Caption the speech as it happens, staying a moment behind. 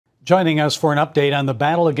Joining us for an update on the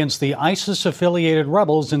battle against the ISIS-affiliated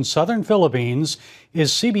rebels in southern Philippines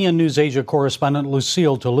is CBN News Asia correspondent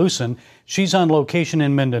Lucille Talusan. She's on location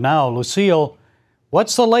in Mindanao. Lucille,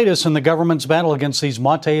 what's the latest in the government's battle against these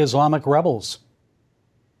Maute Islamic rebels?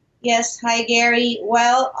 Yes, hi Gary.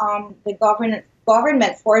 Well, the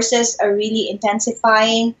government forces are really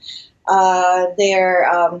intensifying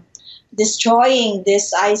their destroying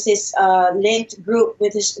this ISIS-linked group,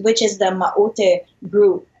 which is the Maute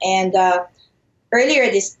group. And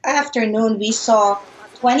earlier this afternoon, we saw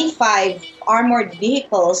 25 armored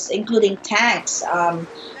vehicles, including tanks, on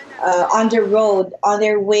the road on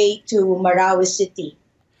their way to Marawi City.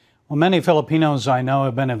 Well, many Filipinos I know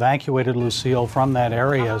have been evacuated, Lucille, from that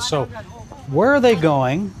area. So where are they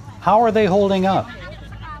going? How are they holding up?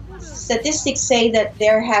 Statistics say that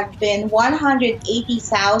there have been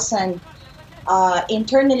 180,000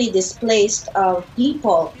 internally displaced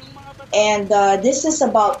people. And this is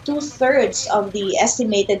about 2/3 of the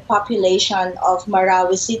estimated population of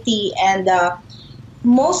Marawi City. And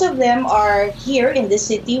most of them are here in the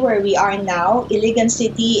city where we are now. Iligan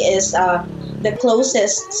City is the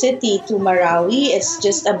closest city to Marawi. It's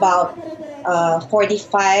just about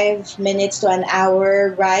 45 minutes to an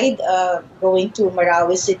hour ride going to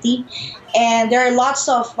Marawi City. And there are lots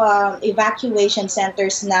of evacuation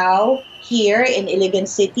centers now here in Iligan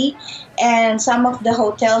City. And some of the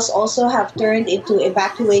hotels also have turned into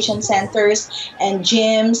evacuation centers and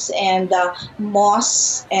gyms and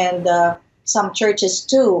mosques and some churches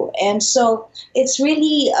too. And so it's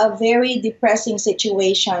really a very depressing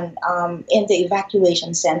situation in the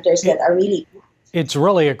evacuation centers that are really... It's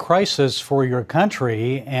really a crisis for your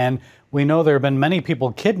country, and we know there have been many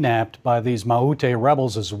people kidnapped by these Maute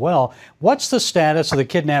rebels as well. What's the status of the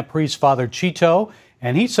kidnapped priest, Father Chito?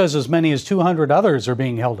 And he says as many as 200 others are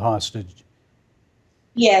being held hostage.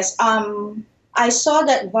 Yes, I saw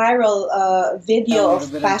that viral video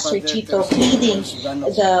of Pastor Chito pleading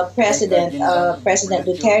the President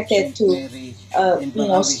Duterte to,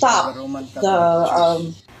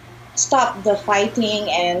 stop the fighting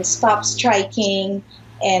and stop striking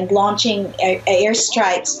and launching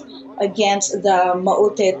airstrikes against the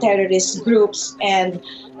Maute terrorist groups. And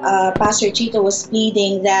Pastor Chito was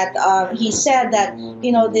pleading that he said that,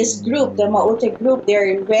 this group, the Maute group,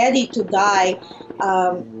 they're ready to die.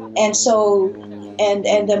 And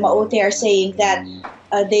the Maute are saying that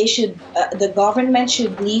the government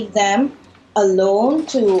should leave them alone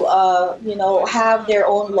to, have their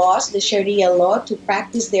own laws, the Sharia law, to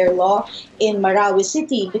practice their law in Marawi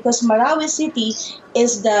City, because Marawi City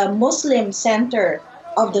is the Muslim center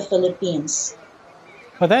of the Philippines.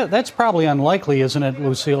 But that's probably unlikely, isn't it,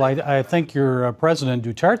 Lucille? I think your President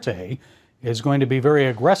Duterte is going to be very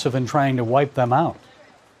aggressive in trying to wipe them out.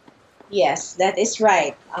 Yes, that is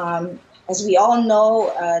right. As we all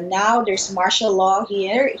know, now there's martial law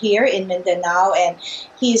here in Mindanao, and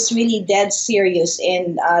he is really dead serious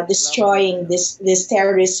in destroying these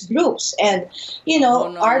terrorist groups. And,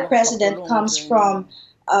 our president comes from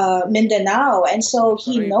Mindanao, and so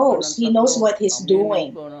he knows what he's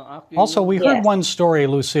doing. Also, we heard one story,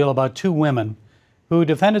 Lucille, about two women who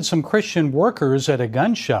defended some Christian workers at a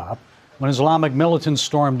gun shop when Islamic militants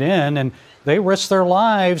stormed in, and they risked their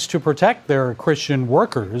lives to protect their Christian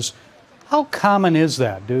workers. How common is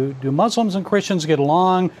that? Do Muslims and Christians get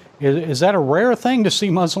along? Is that a rare thing to see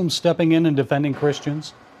Muslims stepping in and defending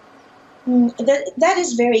Christians? That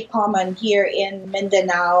is very common here in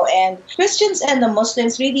Mindanao, and Christians and the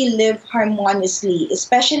Muslims really live harmoniously.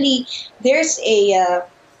 Especially there's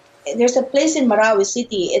a place in Marawi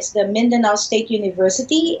City. It's the Mindanao State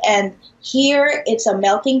University, and here it's a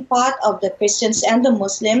melting pot of the Christians and the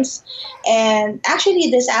Muslims. And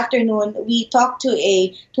actually, this afternoon we talked to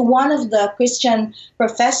one of the Christian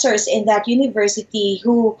professors in that university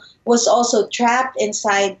who was also trapped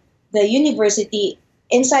inside the university,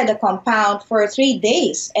 inside the compound for 3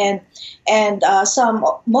 days, and some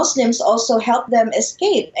Muslims also helped them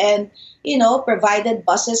escape, and provided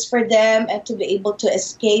buses for them and to be able to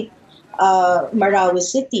escape Marawi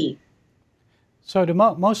City. So do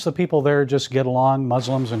most of the people there just get along,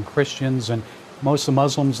 Muslims and Christians, and most of the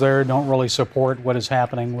Muslims there don't really support what is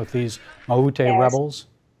happening with these Maute rebels?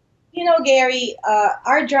 Gary,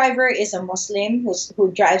 our driver is a Muslim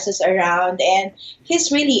who drives us around, and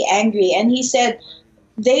he's really angry, and he said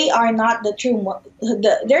they are not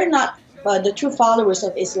they're not the true followers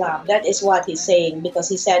of Islam. That is what he's saying, because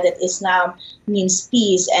he said that Islam means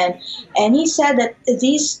peace, and he said that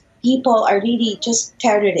these people are really just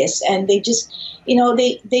terrorists, and they just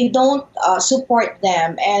they don't support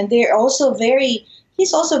them, and he's also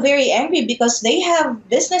very angry because they have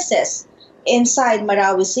businesses inside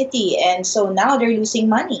Marawi City, and so now they're losing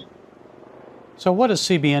money. So what is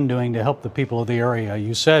CBN doing to help the people of the area?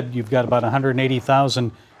 You said you've got about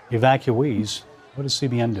 180,000 evacuees. What is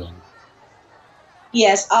CBN doing?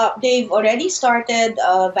 Yes, they've already started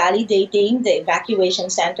validating the evacuation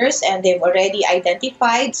centers, and they've already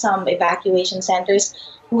identified some evacuation centers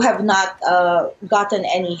who have not gotten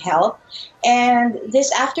any help. And this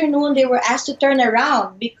afternoon, they were asked to turn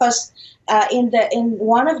around because in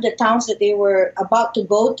one of the towns that they were about to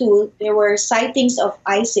go to, there were sightings of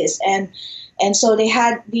ISIS, and so they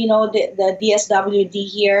had the DSWD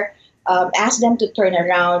here ask them to turn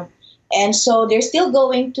around. And so they're still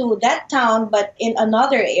going to that town, but in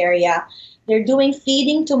another area. They're doing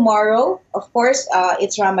feeding tomorrow. Of course,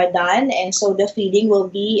 it's Ramadan, and so the feeding will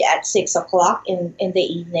be at 6 o'clock in the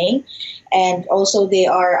evening. And also they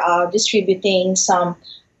are distributing some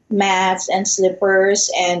mats and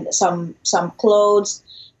slippers and some clothes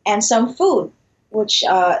and some food, which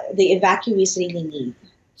the evacuees really need.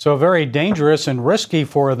 So very dangerous and risky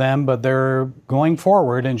for them, but they're going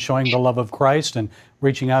forward and showing the love of Christ and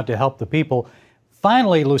reaching out to help the people.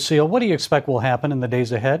 Finally, Lucille, what do you expect will happen in the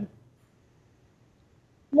days ahead?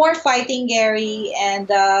 More fighting, Gary, and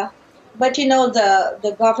but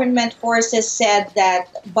the government forces said that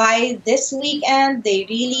by this weekend they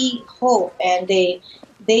really hope and they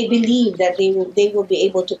believe that they will be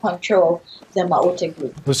able to control the Maute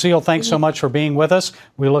group. Lucille, thanks so much for being with us.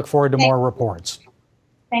 We look forward to more reports.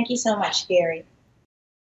 Thank you so much, Gary.